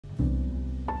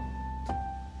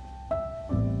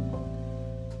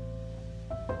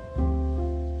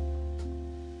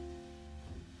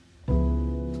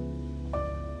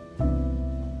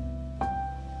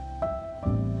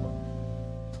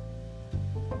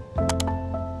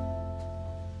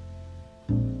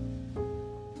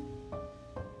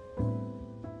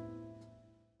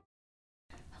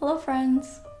Hello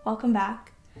friends, welcome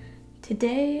back.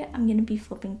 Today I'm going to be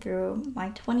flipping through my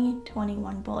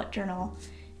 2021 bullet journal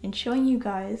and showing you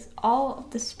guys all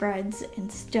of the spreads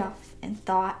and stuff and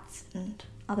thoughts and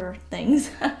other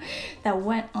things that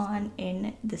went on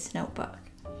in this notebook.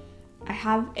 I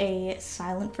have a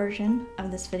silent version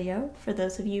of this video for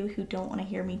those of you who don't want to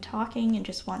hear me talking and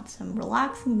just want some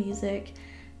relaxing music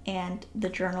and the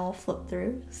journal flip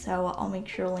through. So I'll make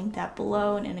sure to link that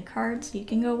below and in a card so you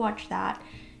can go watch that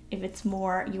if it's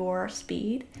more your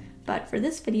speed. But for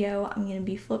this video, I'm going to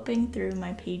be flipping through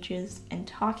my pages and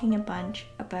talking a bunch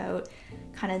about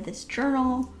kind of this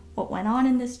journal, what went on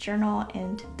in this journal,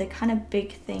 and the kind of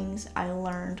big things I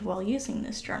learned while using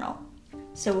this journal.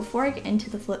 So before I get into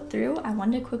the flip through, I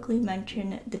wanted to quickly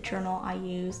mention the journal I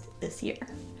used this year.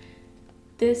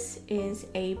 This is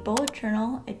a bullet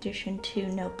journal edition 2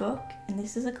 notebook, and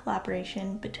this is a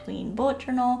collaboration between Bullet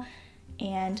Journal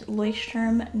and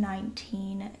Leuchtturm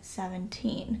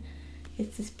 1917.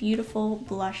 It's this beautiful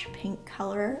blush pink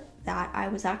color that I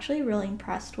was actually really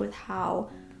impressed with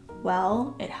how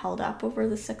well it held up over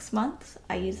the 6 months.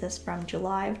 I used this from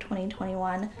July of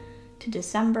 2021 to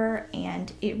December,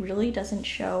 and it really doesn't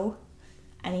show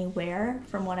any wear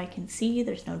from what I can see.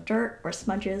 There's no dirt or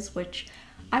smudges, which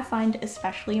I find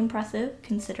especially impressive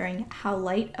considering how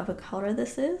light of a color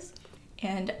this is.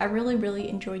 And I really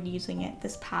enjoyed using it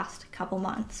this past couple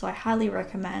months, so I highly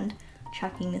recommend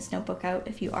checking this notebook out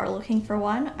if you are looking for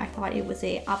one. I thought it was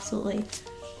a absolutely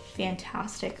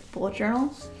fantastic bullet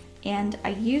journal, and I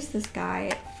used this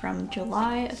guy from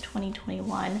July of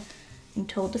 2021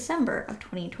 until December of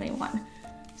 2021.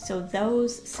 So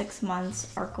those 6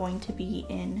 months are going to be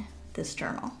in this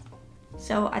journal.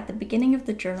 So at the beginning of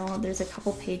the journal, there's a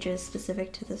couple pages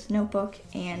specific to this notebook,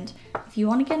 and if you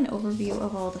want to get an overview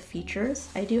of all the features,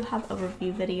 I do have a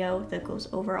review video that goes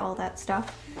over all that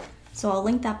stuff. So I'll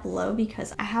link that below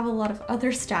because I have a lot of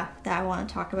other stuff that I want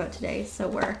to talk about today, so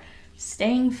we're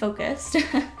staying focused.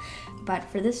 But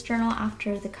for this journal,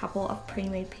 after the couple of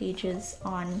pre-made pages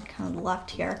on kind of the left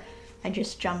here, I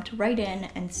just jumped right in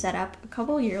and set up a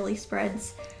couple yearly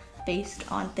spreads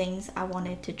based on things I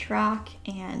wanted to track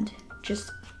and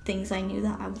just things I knew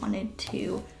that I wanted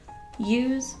to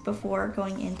use before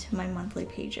going into my monthly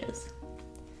pages.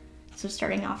 So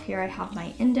starting off here, I have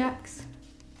my index.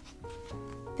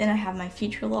 Then I have my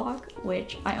feature log,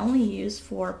 which I only use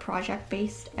for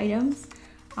project-based items.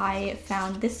 I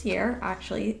found this year,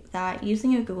 actually, that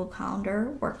using a Google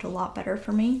Calendar worked a lot better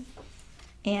for me.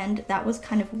 And that was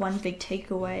kind of one big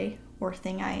takeaway or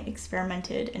thing I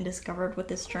experimented and discovered with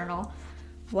this journal,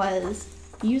 was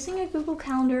using a Google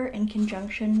Calendar in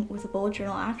conjunction with a bullet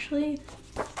journal actually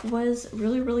was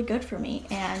really good for me,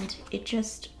 and it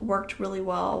just worked really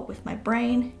well with my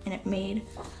brain, and it made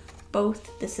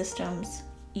both the systems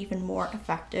even more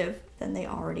effective than they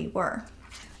already were.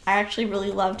 I actually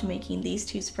really loved making these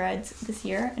 2 spreads this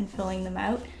year and filling them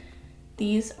out.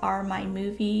 These are my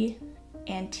movie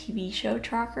and TV show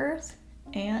trackers,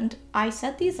 and I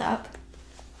set these up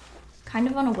kind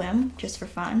of on a whim just for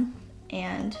fun,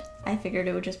 and I figured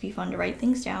it would just be fun to write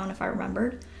things down if I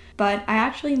remembered. But I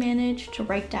actually managed to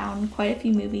write down quite a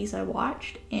few movies I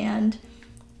watched, and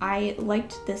I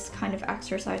liked this kind of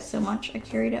exercise so much I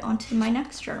carried it onto my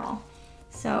next journal.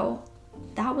 So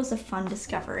that was a fun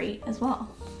discovery as well.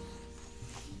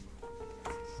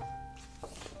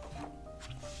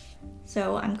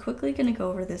 So I'm quickly going to go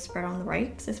over this spread on the right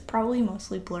because it's probably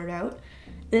mostly blurred out.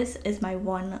 This is my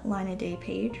 1 line a day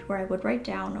page where I would write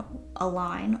down a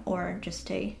line or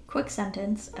just a quick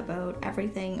sentence about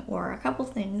everything or a couple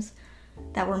things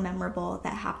that were memorable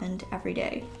that happened every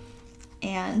day.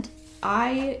 And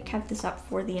I kept this up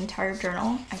for the entire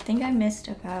journal. I think I missed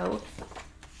about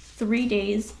 3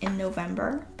 days in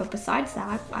November, but besides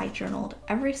that, I journaled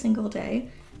every single day,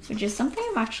 which is something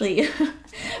I'm actually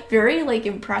very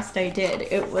impressed I did.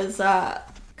 It was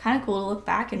kind of cool to look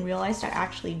back and realize I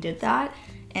actually did that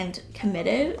and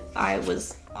committed. I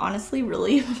was honestly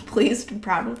really pleased and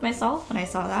proud with myself when I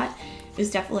saw that. It was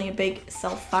definitely a big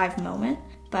self-5 moment.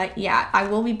 But yeah, I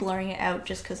will be blurring it out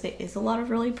just because it is a lot of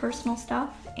really personal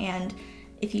stuff, and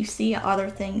if you see other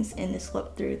things in this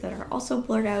flip through that are also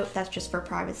blurred out, that's just for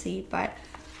privacy, but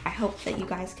I hope that you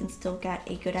guys can still get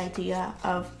a good idea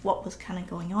of what was kind of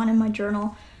going on in my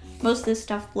journal. Most of this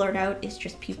stuff blurred out is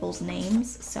just people's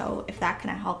names, so if that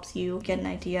kind of helps you get an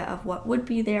idea of what would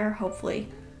be there, hopefully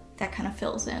that kind of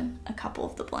fills in a couple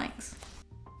of the blanks.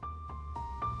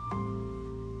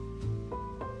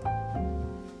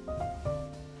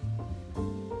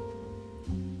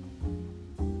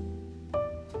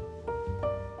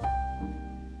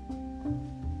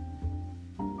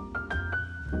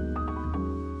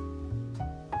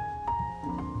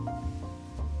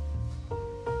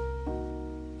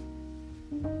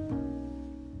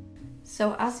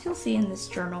 So as you'll see in this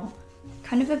journal,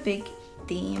 kind of a big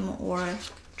theme or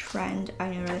trend I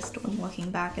noticed when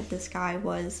looking back at this guy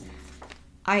was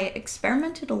I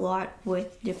experimented a lot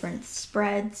with different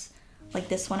spreads, like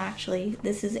this one actually.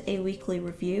 This is a weekly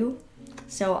review.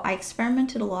 So I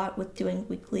experimented a lot with doing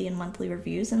weekly and monthly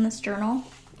reviews in this journal,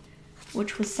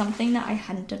 which was something that I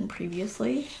hadn't done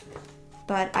previously.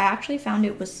 But I actually found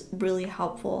it was really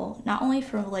helpful, not only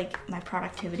for like my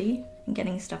productivity and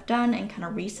getting stuff done and kind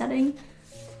of resetting,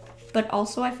 but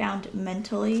also I found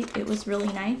mentally it was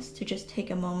really nice to just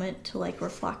take a moment to like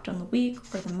reflect on the week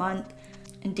or the month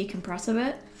and decompress a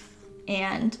bit.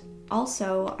 And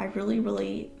also I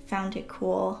really found it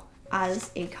cool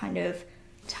as a kind of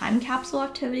time capsule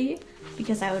activity,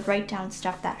 because I would write down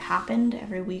stuff that happened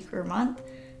every week or month.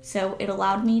 So it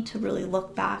allowed me to really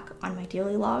look back on my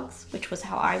daily logs, which was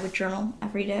how I would journal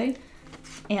every day,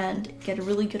 and get a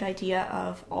really good idea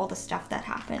of all the stuff that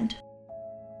happened.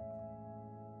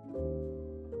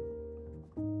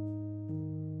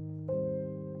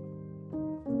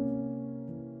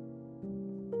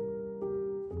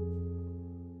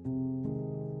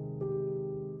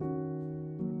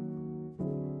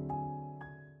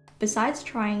 Besides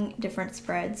trying different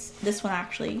spreads, this one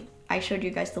actually, I showed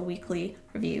you guys the weekly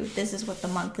review. This is what the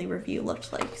monthly review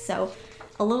looked like. So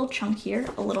a little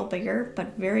chunkier, a little bigger,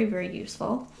 but very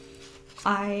useful.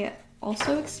 I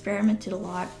also experimented a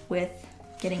lot with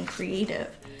getting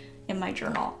creative in my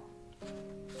journal.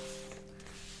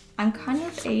 I'm kind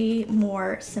of a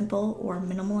more simple or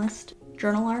minimalist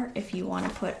journaler, if you want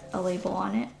to put a label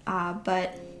on it.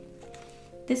 But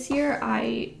this year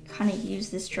I kind of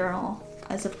used this journal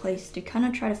as a place to kind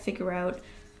of try to figure out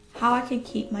how I could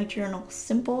keep my journal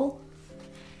simple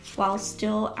while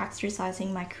still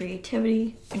exercising my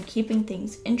creativity and keeping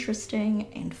things interesting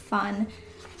and fun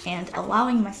and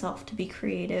allowing myself to be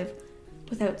creative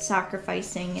without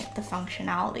sacrificing the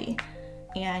functionality.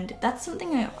 And that's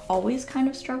something I always kind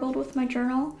of struggled with my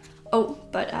journal. Oh,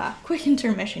 but quick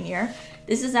intermission here.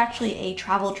 This is actually a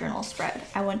travel journal spread.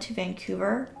 I went to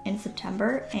Vancouver in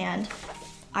September and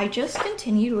I just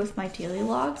continued with my daily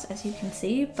logs, as you can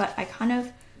see, but I kind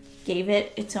of gave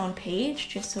it its own page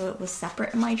just so it was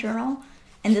separate in my journal.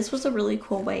 And this was a really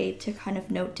cool way to kind of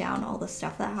note down all the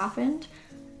stuff that happened.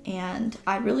 And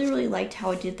I really liked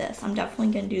how I did this. I'm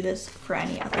definitely gonna do this for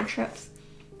any other trips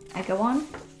I go on,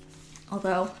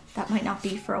 although that might not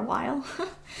be for a while.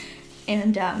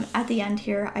 And at the end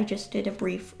here, I just did a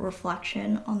brief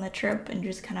reflection on the trip and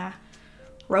just kind of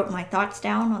wrote my thoughts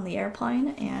down on the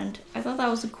airplane, and I thought that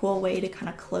was a cool way to kind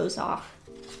of close off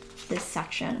this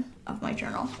section of my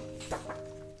journal.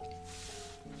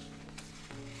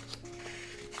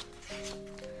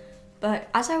 But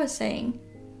as I was saying,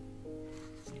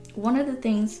 one of the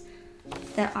things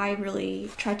that I really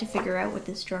tried to figure out with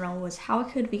this journal was how I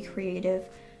could be creative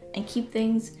and keep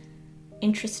things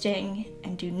interesting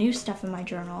and do new stuff in my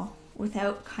journal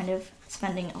without kind of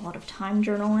spending a lot of time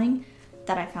journaling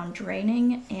that I found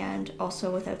draining, and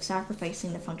also without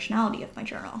sacrificing the functionality of my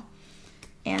journal.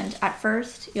 And at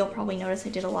first, you'll probably notice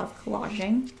I did a lot of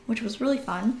collaging, which was really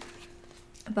fun,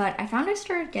 but I found I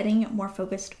started getting more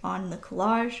focused on the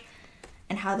collage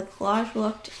and how the collage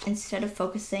looked instead of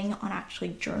focusing on actually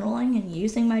journaling and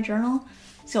using my journal.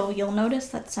 So you'll notice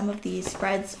that some of these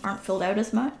spreads aren't filled out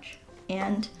as much.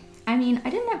 And I mean, I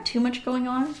didn't have too much going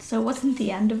on, so it wasn't the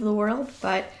end of the world,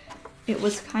 but it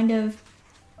was kind of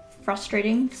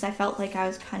frustrating because I felt like I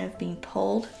was kind of being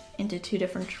pulled into two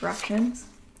different directions.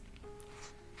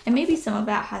 And maybe some of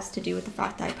that has to do with the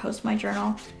fact that I post my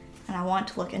journal and I want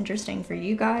to look interesting for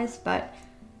you guys, but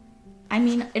I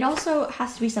mean, it also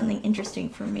has to be something interesting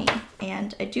for me.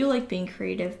 And I do like being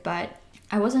creative, but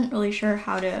I wasn't really sure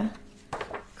how to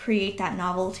create that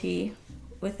novelty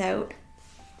without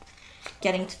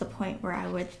getting to the point where I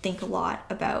would think a lot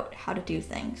about how to do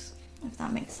things, if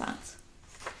that makes sense.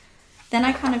 Then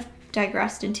I kind of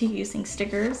digressed into using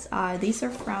stickers. These are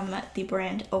from the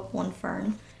brand Opal and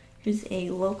Fern, who's a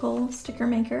local sticker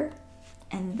maker.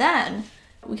 And then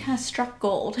we kind of struck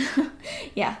gold.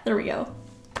 Yeah, there we go.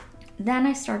 Then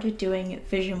I started doing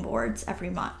vision boards every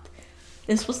month.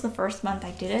 This was the first month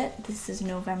I did it. This is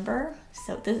November,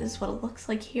 so this is what it looks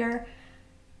like here.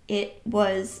 It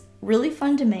was really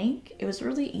fun to make. It was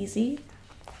really easy.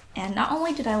 And not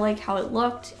only did I like how it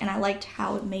looked, and I liked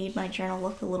how it made my journal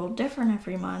look a little different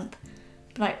every month,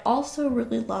 but I also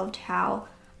really loved how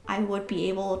I would be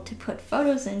able to put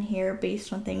photos in here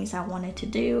based on things I wanted to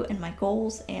do and my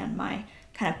goals and my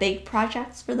kind of big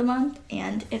projects for the month.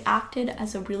 And it acted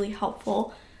as a really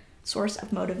helpful source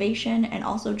of motivation and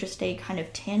also just a kind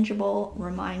of tangible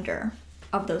reminder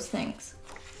of those things.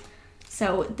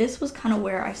 So this was kind of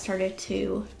where I started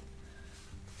to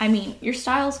I mean, your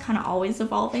style's kind of always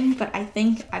evolving, but I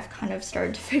think I've kind of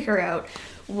started to figure out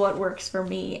what works for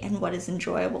me and what is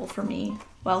enjoyable for me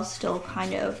while still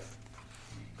kind of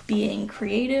being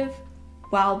creative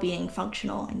while being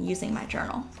functional and using my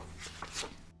journal.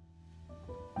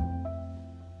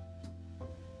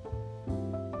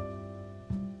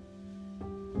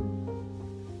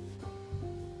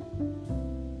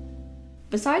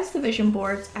 Besides the vision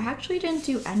boards, I actually didn't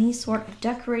do any sort of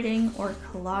decorating or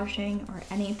collaging or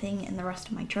anything in the rest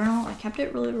of my journal. I kept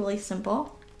it really, really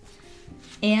simple.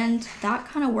 And that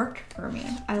kind of worked for me.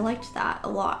 I liked that a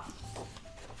lot.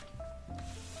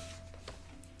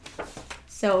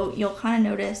 So you'll kind of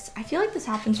notice, I feel like this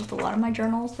happens with a lot of my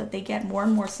journals, that they get more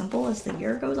and more simple as the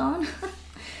year goes on.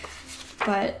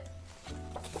 But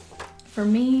for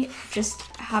me, just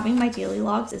having my daily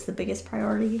logs is the biggest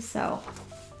priority, so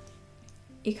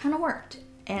it kind of worked.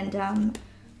 And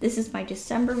this is my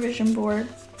December vision board.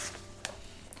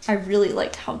 I really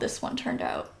liked how this one turned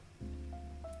out.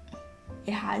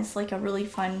 It has like a really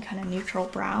fun kind of neutral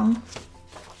brown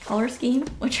color scheme,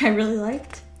 which I really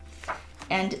liked.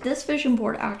 And this vision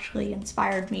board actually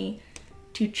inspired me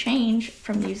to change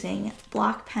from using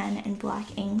black pen and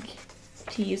black ink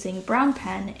to using brown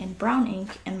pen and brown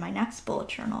ink in my next bullet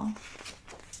journal,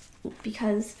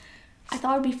 because I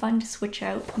thought it'd be fun to switch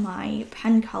out my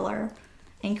pen color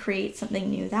and create something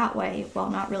new that way while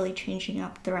not really changing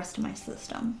up the rest of my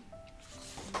system.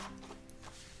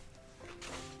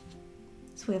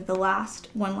 So we have the last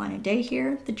one line a day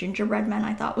here. The gingerbread men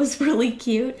I thought was really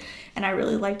cute, and I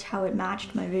really liked how it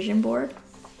matched my vision board.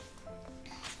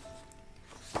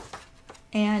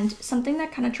 And something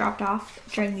that kind of dropped off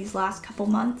during these last couple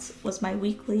months was my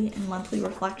weekly and monthly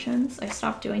reflections. I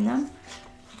stopped doing them.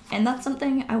 And that's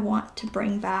something I want to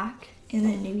bring back in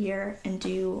the new year and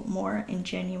do more in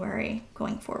January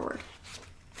going forward.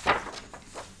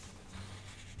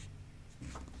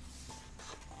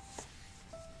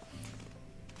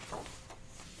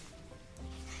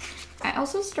 I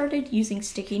also started using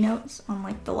sticky notes on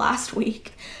like the last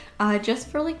week, just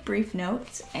for like brief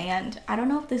notes. And I don't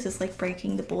know if this is like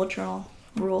breaking the bullet journal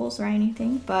rules or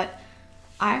anything, but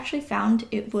I actually found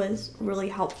it was really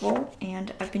helpful,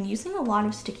 and I've been using a lot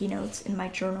of sticky notes in my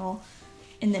journal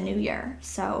in the new year.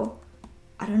 So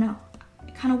I don't know,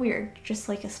 kind of weird, just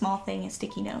like a small thing, a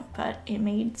sticky note, but it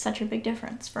made such a big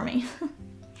difference for me.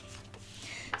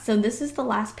 So this is the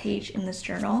last page in this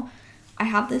journal. I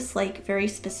have this like very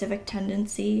specific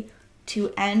tendency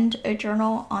to end a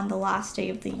journal on the last day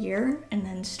of the year and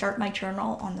then start my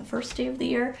journal on the first day of the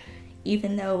year,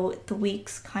 even though the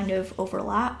weeks kind of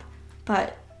overlap.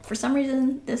 But for some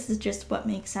reason, this is just what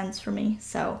makes sense for me.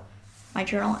 So my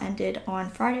journal ended on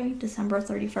Friday, December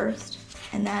 31st.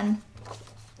 And then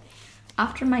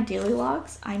after my daily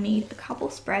logs, I made a couple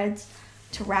spreads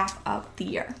to wrap up the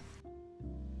year.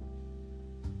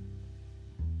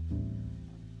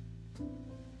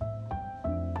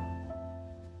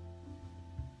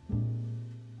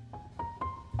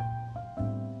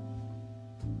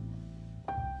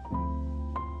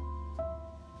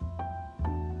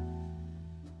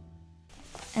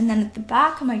 And then at the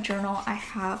back of my journal, I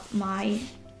have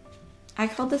I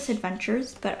called this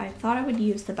Adventures, but I thought I would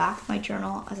use the back of my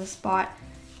journal as a spot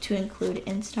to include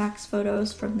Instax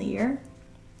photos from the year,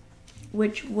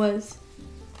 which was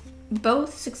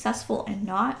both successful and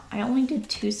not. I only did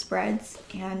 2 spreads,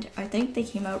 and I think they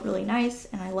came out really nice,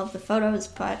 and I love the photos,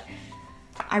 but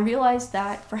I realized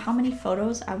that for how many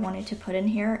photos I wanted to put in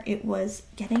here, it was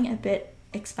getting a bit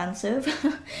expensive.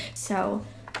 So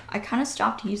I kind of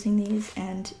stopped using these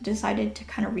and decided to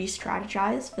kind of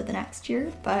re-strategize for the next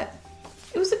year, but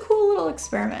it was a cool little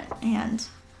experiment. And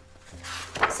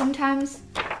sometimes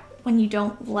when you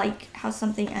don't like how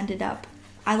something ended up,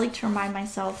 I like to remind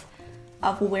myself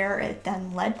of where it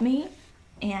then led me,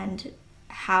 and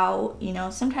how, you know,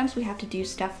 sometimes we have to do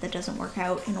stuff that doesn't work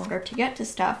out in order to get to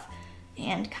stuff,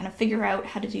 and kind of figure out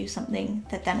how to do something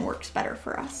that then works better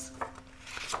for us.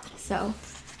 So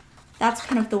that's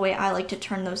kind of the way I like to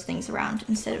turn those things around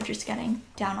instead of just getting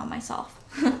down on myself.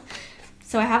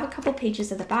 So I have a couple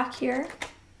pages at the back here.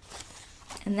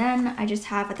 And then I just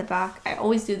have at the back, I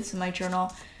always do this in my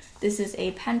journal, this is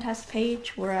a pen test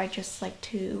page where I just like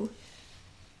to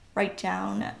write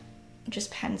down just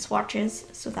pen swatches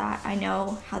so that I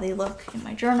know how they look in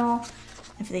my journal,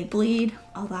 if they bleed,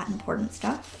 all that important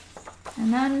stuff.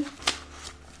 And then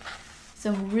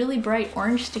some really bright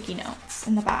orange sticky notes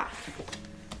in the back.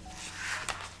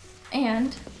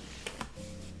 And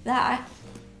that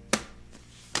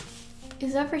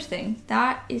is everything.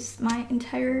 That is my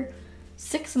entire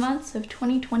 6 months of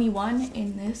 2021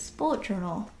 in this bullet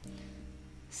journal.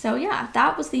 So yeah,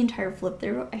 that was the entire flip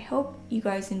through. I hope you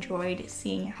guys enjoyed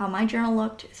seeing how my journal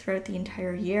looked throughout the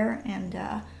entire year and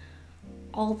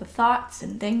all the thoughts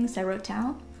and things I wrote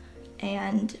down.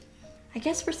 And I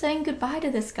guess we're saying goodbye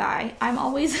to this guy. I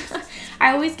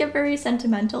always get very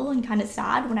sentimental and kind of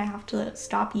sad when I have to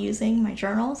stop using my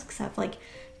journals because I've like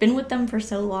been with them for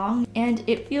so long, and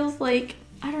it feels like,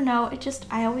 I don't know,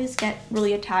 I always get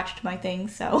really attached to my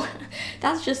things, so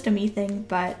that's just a me thing.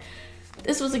 But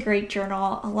this was a great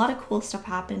journal. A lot of cool stuff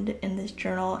happened in this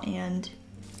journal, and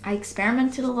I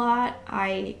experimented a lot.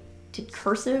 I did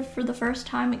cursive for the first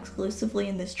time exclusively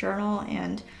in this journal,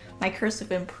 and my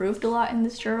cursive improved a lot in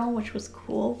this journal, which was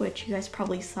cool, which you guys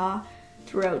probably saw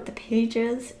throughout the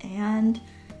pages. And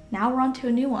now we're on to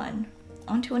a new one,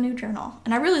 onto a new journal.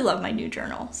 And I really love my new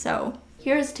journal. So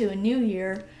here's to a new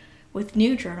year with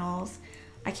new journals.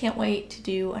 I can't wait to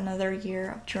do another year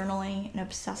of journaling and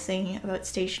obsessing about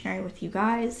stationery with you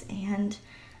guys. And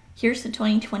here's to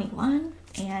 2021.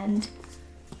 And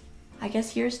I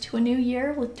guess here's to a new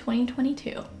year with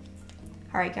 2022. All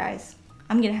right, guys,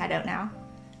 I'm gonna head out now,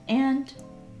 and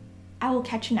I will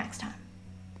catch you next time.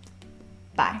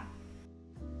 Bye.